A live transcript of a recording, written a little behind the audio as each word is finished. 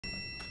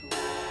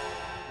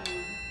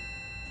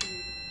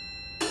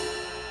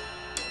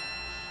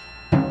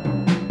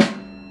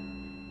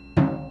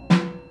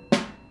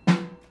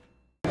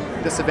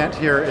This event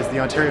here is the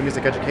Ontario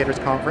Music Educators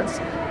Conference.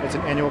 It's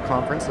an annual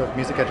conference of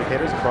music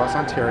educators across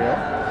Ontario,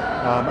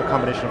 a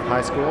combination of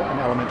high school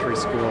and elementary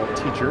school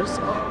teachers.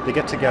 They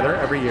get together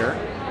every year,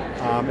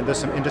 and there's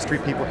some industry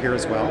people here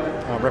as well,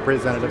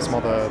 representatives from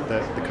all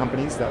the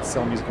companies that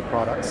sell musical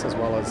products, as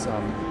well as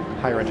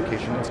higher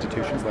education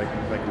institutions like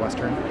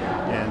Western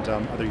and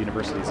other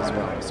universities as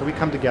well. So we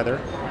come together.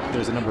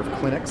 There's a number of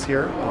clinics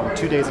here,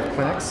 2 days of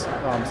clinics,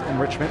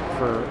 enrichment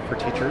for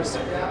teachers.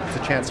 It's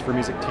a chance for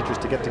music teachers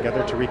to get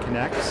together to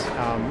reconnect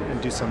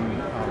and do some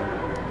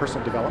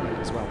personal development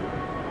as well.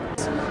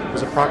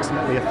 There's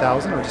approximately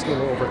 1,000 or just a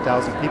little over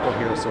 1,000 people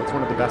here, so it's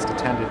one of the best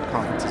attended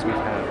conferences we've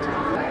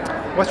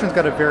had. Western's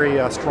got a very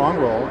strong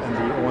role in the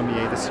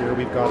OMEA this year.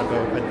 We've got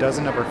about a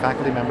dozen of our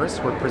faculty members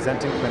who are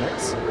presenting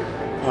clinics.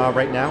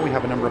 Right now we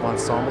have a number of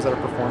ensembles that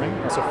are performing.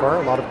 So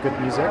far, a lot of good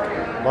music,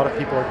 a lot of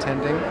people are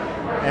attending,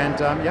 and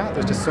yeah,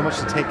 there's just so much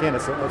to take in.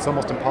 It's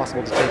almost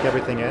impossible to take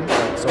everything in,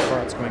 but so far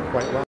it's going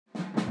quite well.